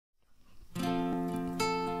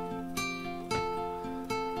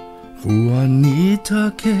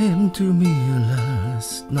Juanita came to me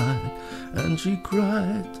last night, and she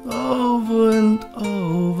cried over and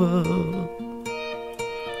over.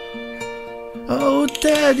 Oh,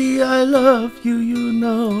 Daddy, I love you, you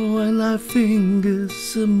know, and I think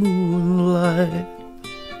it's the moonlight.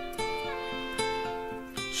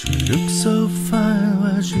 She looked so fine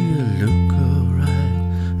while she looked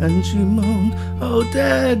alright, and she moaned, oh,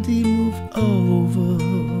 Daddy, move over.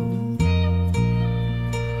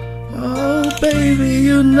 Oh, baby,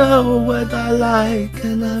 you know what I like,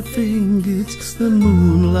 and I think it's the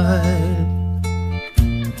moonlight.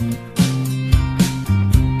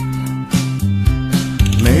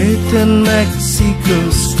 Made in Mexico,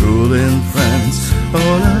 school in France.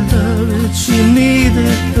 All I love is she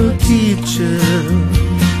needed no teacher.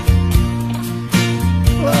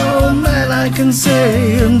 Oh man, I can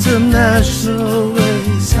say international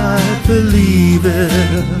ways, I believe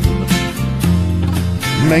it.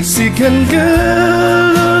 Mexican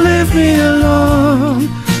girl, don't leave me alone.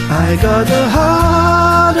 I got a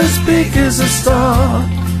heart as big as a star,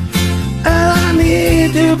 and I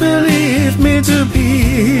need you, believe me, to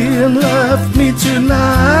be and love me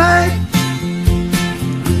tonight.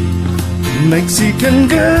 Mexican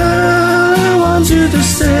girl, I want you to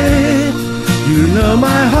stay. You know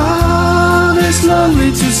my heart is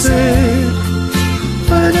lonely to say,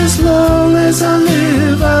 but as long as I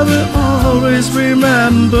live, I will always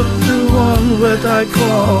remember the one that I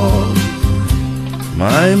call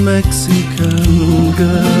my Mexican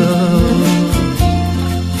girl.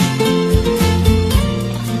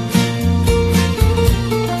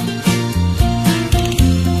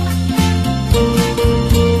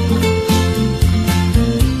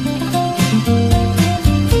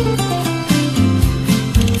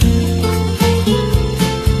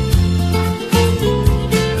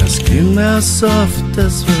 As soft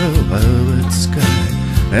as the velvet sky,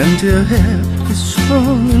 and your hair is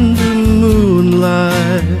shone in the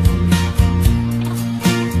moonlight.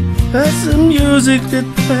 As the music did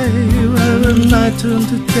play, while the night turned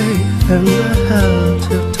to day, and I held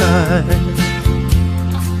her tight.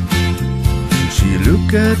 She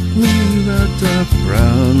looked at me with her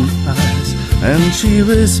brown eyes, and she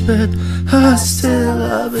whispered, hasta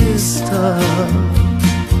la vista.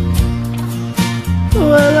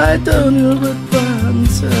 Well, I don't know but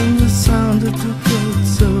once, and it sounded too good,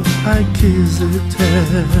 so I kissed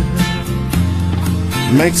her.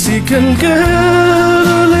 Mexican girl,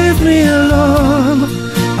 don't leave me alone.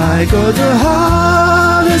 I got a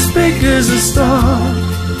heart as big as a star,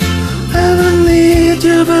 and I need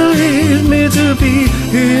you, believe me, to be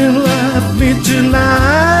here and love me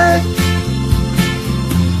tonight.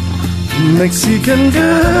 Mexican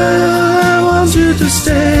girl, I want you to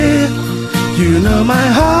stay. You know my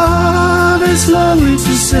heart is lonely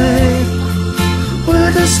to say,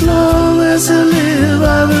 but as long as I live,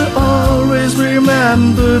 I will always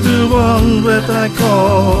remember the one that I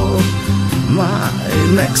call my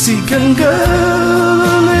Mexican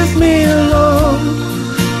girl. Leave me alone.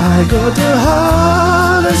 I got a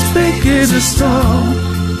heart as big as a stone,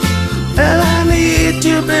 and I need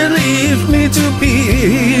you, believe me, to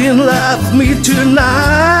be and love me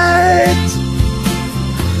tonight.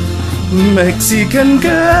 Mexican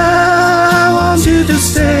girl, I want you to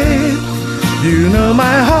stay. You know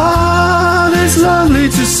my heart is lonely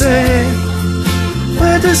to say,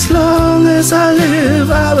 but as long as I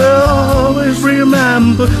live, I will always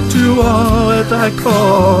remember to what I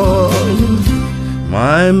call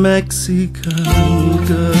my Mexican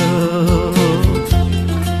girl.